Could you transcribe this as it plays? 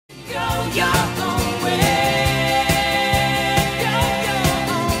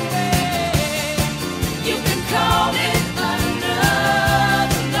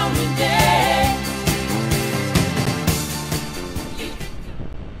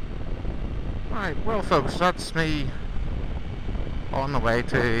Right, well folks, that's me on the way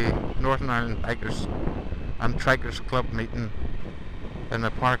to Northern Ireland Bikers and Trikers Club meeting in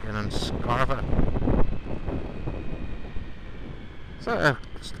the park in Scarva. It's a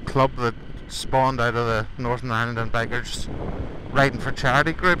club that spawned out of the Northern Ireland Bikers Riding for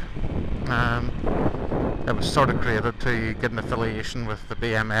Charity group. It was sort of created to get an affiliation with the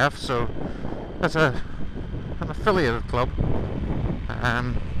BMF, so it's an affiliated club.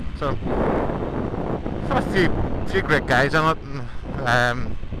 So got a few great guys in it,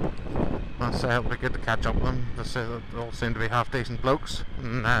 and I'll say it'll be good to catch up with them. They all seem to be half decent blokes,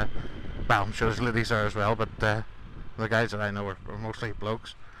 and well, I'm sure there's ladies there as well, but the guys that I know are mostly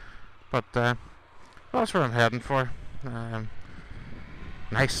blokes. But that's where I'm heading for.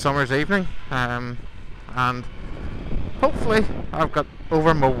 Nice summer's evening, and hopefully I've got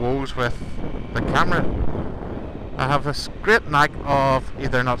over my woes with the camera. I have this great knack of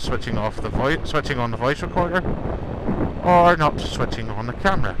either not switching on the voice recorder, or not switching on the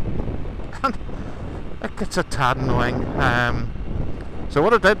camera, and it gets a tad annoying. So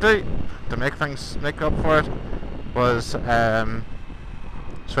what I did do to make up for it was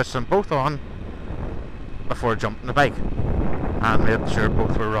switch them both on before jumping the bike, and made sure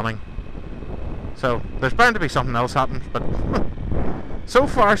both were running. So there's bound to be something else happening, but so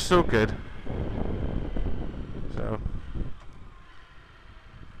far so good. So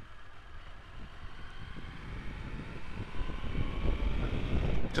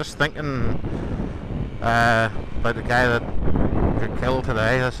just thinking about the guy that got killed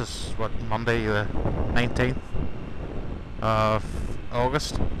today. This is what, Monday the 19th of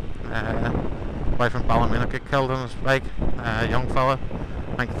August. Boy from Ballymena got killed on his bike. Young fella,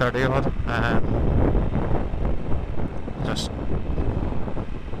 I think 30 odd. Just,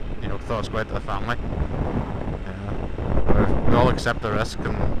 thoughts go out to the family. We all accept the risk,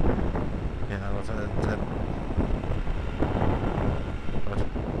 and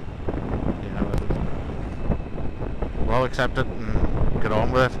we all accept it and get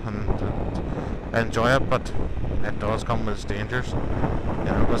on with it and enjoy it. But it does come with its dangers.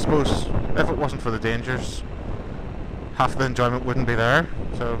 I suppose if it wasn't for the dangers, half the enjoyment wouldn't be there.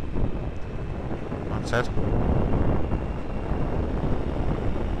 So that's it.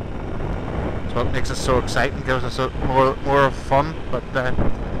 It's what makes it so exciting, gives us more fun. But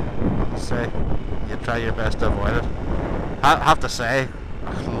let's say you try your best to avoid it. I have to say,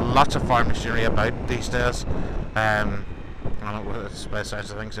 lots of farm machinery about these days. And it's by the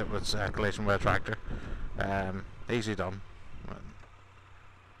size of things, it was collation with a tractor. Easy done.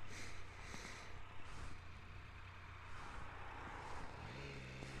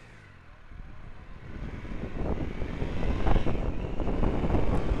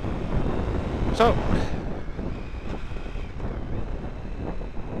 So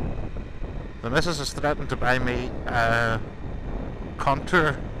the missus has threatened to buy me a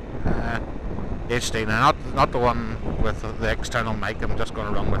Contour HD. Now, not the one with the external mic. I'm just going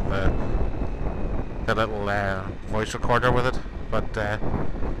to run with the little voice recorder with it. But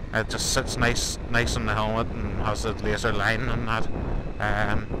it just sits nice on the helmet and has a laser line and that.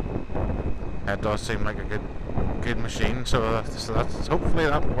 It does seem like a good machine. So that's hopefully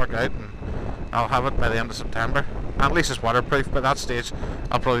that will work out, and I'll have it by the end of September. At least it's waterproof. By that stage,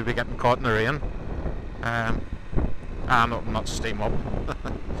 I'll probably be getting caught in the rain, and it'll not steam up.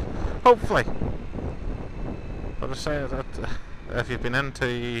 Hopefully. But I say that if you've been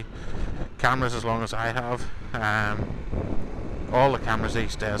into cameras as long as I have, all the cameras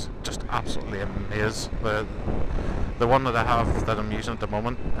these days just absolutely amaze. The one that I have that I'm using at the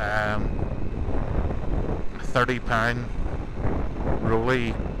moment, £30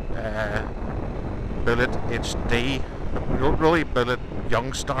 Rolly Bullet HD, Rolly Bullet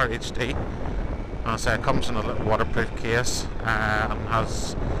Youngstar HD. And I say it comes in a little waterproof case, and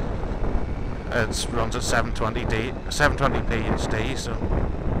runs at 720p HD. So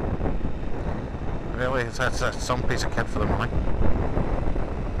really, that's some piece of kit for the money.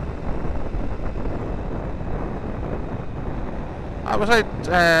 I was out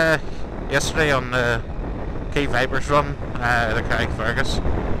yesterday on the NI Bikers run, the Carrickfergus,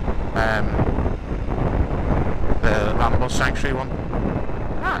 the Animal Sanctuary one.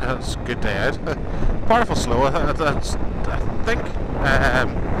 That's a good day out. Powerful slow. I think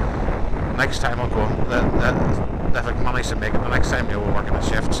next time I'll go. If I manage to make it, the next time we're working the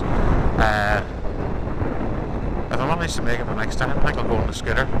shifts. If I manage to make it the next time, I think I'll go on the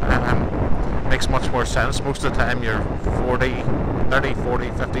scooter. Makes much more sense. Most of the time you're 30,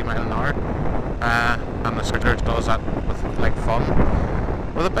 40, 50 mile an hour, and the scooter does that with like fun.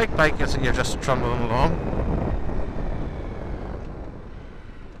 With a big bike, you're just trundling along.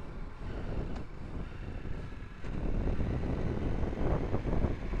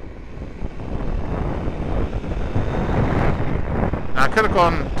 could have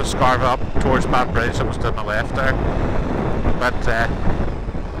gone to Scarva up towards Bridge, that was to my left there, but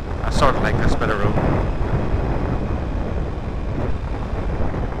I sort of like this bit of road.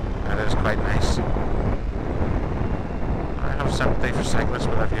 It is quite nice. I have sympathy for cyclists,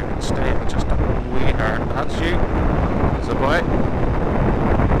 but if you can stay in just a wee hair, that's you, as a boy.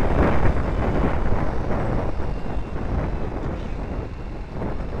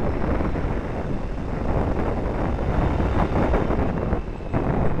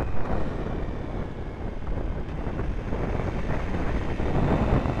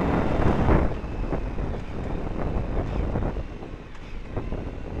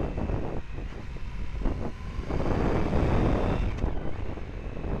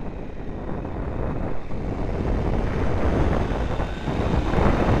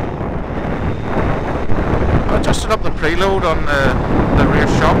 Up the preload on the rear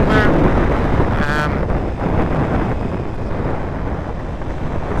shock there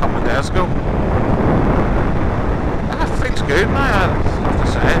a couple of days ago. Feels good now, I have to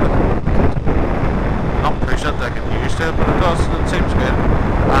say. Not pushing it like it used to, but it seems good.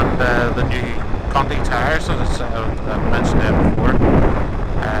 And the new Conti tyres that I mentioned there before,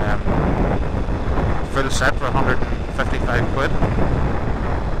 full set for 155 quid.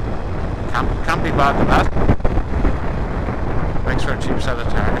 Can't be bad to that. Thanks for a cheap set of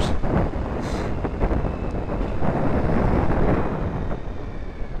tyres.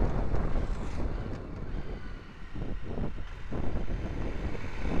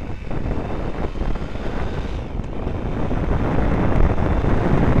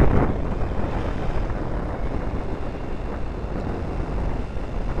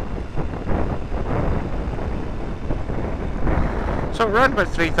 So around about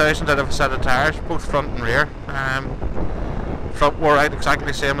 3,000 out of a set of tyres, both front and rear. Front wore out exactly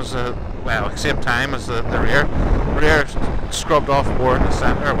the same as same time as the rear. Rear scrubbed off more in the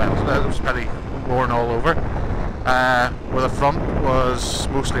centre. Well, it was pretty worn all over. Where the front was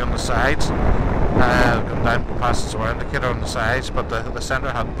mostly on the sides, going down past the sore indicator on the sides, but the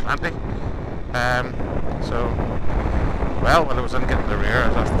centre had plenty. When it was in getting the rear,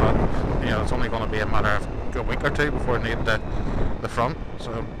 I just thought, it's only going to be a matter of a week or two before I need the front.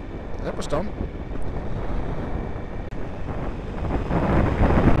 So it was done.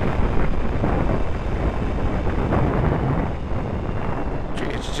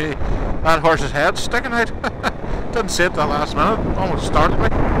 That horse's head sticking out. Didn't see it the last minute. Almost startled me.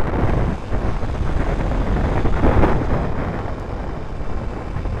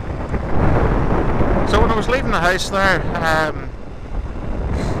 So when I was leaving the house there,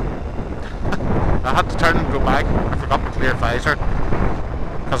 I had to turn and go back. I forgot to clear visor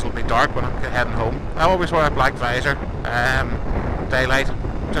because it'll be dark when I'm heading home. I always wear a black visor. Daylight,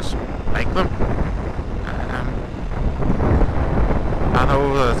 just like them. I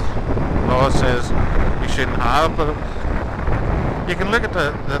know the law says you shouldn't have, but you can look at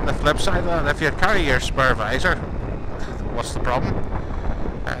the flip side of that. If you carry your spare visor, what's the problem?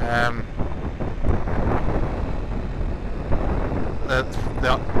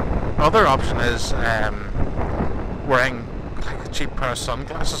 The other option is wearing like a cheap pair of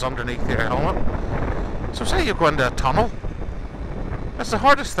sunglasses underneath your helmet. So say you go into a tunnel, it's the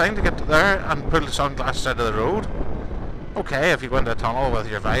hardest thing to get to there and pull the sunglasses out of the road. Okay, if you go into a tunnel with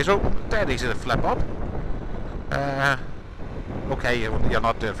your visor open, dead easy to flip up. Okay, you're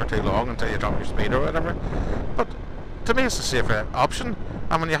not doing it for too long until you drop your speed or whatever. But to me, it's a safer option.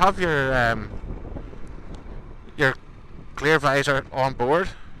 And when you have your clear visor on board,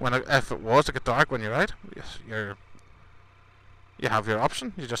 if it was to get dark when you're out, you have your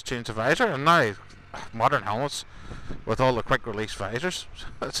option. You just change the visor, and now modern helmets with all the quick release visors,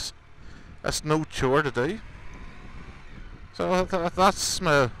 it's no chore to do. So that's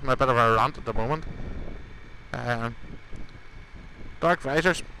my bit of a rant at the moment. Dark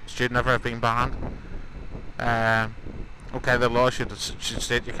visors should never have been banned. Okay, the law should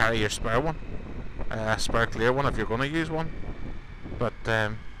state you carry your spare one, spare clear one if you're going to use one. But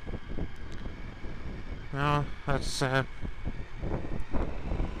no, that's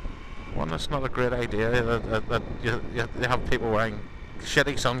one that's not a great idea. That you have people wearing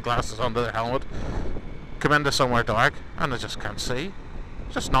shitty sunglasses under their helmet, come into somewhere dark and they just can't see.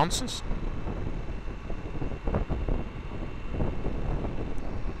 It's just nonsense.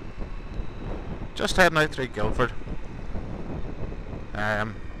 Just heading out through Guildford.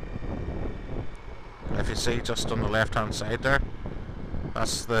 If you see just on the left hand side there,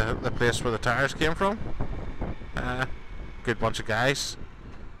 that's the place where the tyres came from. Good bunch of guys.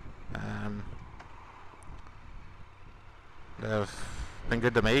 They've been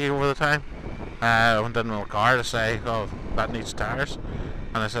good to me over the time. I went in my car to say, oh, that needs tyres.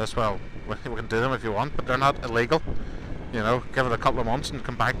 And I says, well, we can do them if you want, but they're not illegal. You know, give it a couple of months and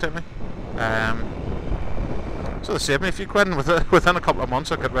come back to me. So they saved me a few quid, and within a couple of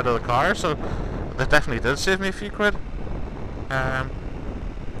months I got rid of the car, so they definitely did save me a few quid.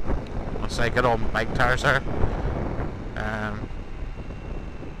 Once I get all my bike tyres there.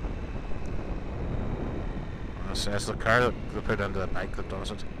 It's the car that they put into the bike that does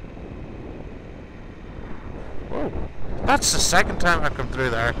it. Whoa. That's the second time I've come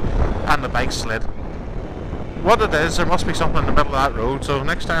through there and the bike slid. What it is, there must be something in the middle of that road, so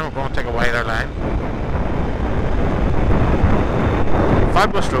next time I'm going to take a wider line.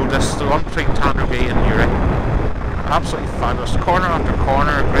 Fabulous road, this is the one between Tandragee and Newry. Absolutely fabulous. Corner after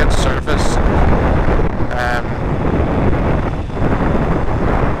corner, great surface.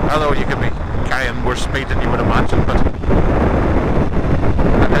 Although you could be carrying more speed than you would imagine, but it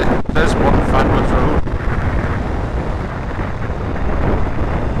is one fabulous road.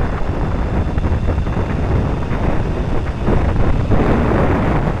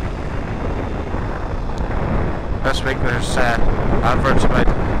 This week there's adverts about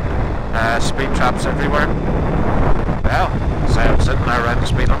speed traps everywhere. Well, say I'm sitting there around the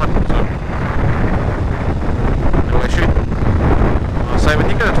speed limit, so no issue. I'll say when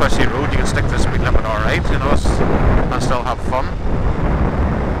you get a twisty road you can stick to the speed limit alright, you know, and still have fun.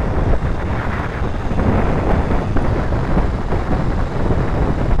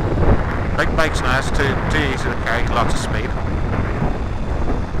 Big bikes now, it's too easy to carry lots of speed.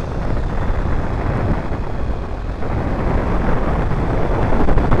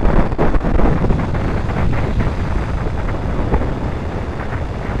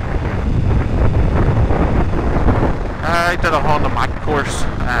 I did a Honda Mac course,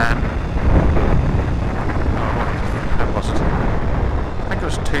 when was it? I think it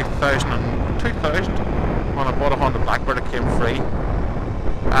was 2000 when I bought a Honda Blackbird. It came free,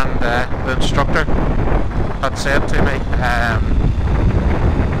 and the instructor had said to me,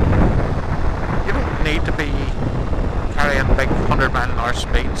 you don't need to be carrying big 100-mile-an-hour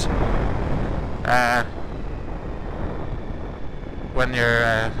speeds when you're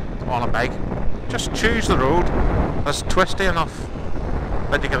on a bike. Just choose the road that's twisty enough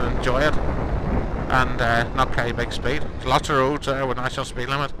that you can enjoy it and not carry big speed. There's lots of roads there with national speed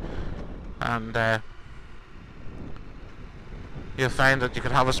limit, and you'll find that you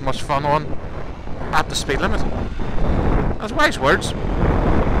can have as much fun on at the speed limit. That's wise words.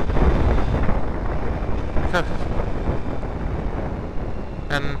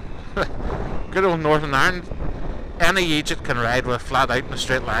 In good old Northern Ireland, any Egypt can ride with flat out in a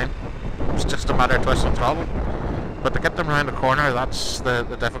straight line. It's just a matter of twisting throttle. But to get them around the corner, that's the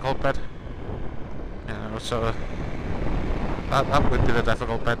difficult bit. You know, so that would be the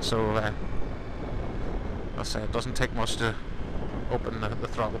difficult bit. So I'll say it doesn't take much to open the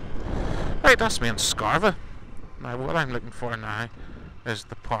throttle. Right, that's me in Scarva. Now what I'm looking for now is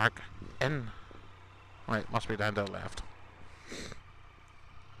the Park Inn. Right, must be down to the left.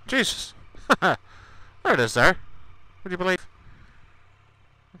 Jesus, there it is there. Would you believe?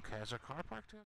 Okay, is there a car parked here?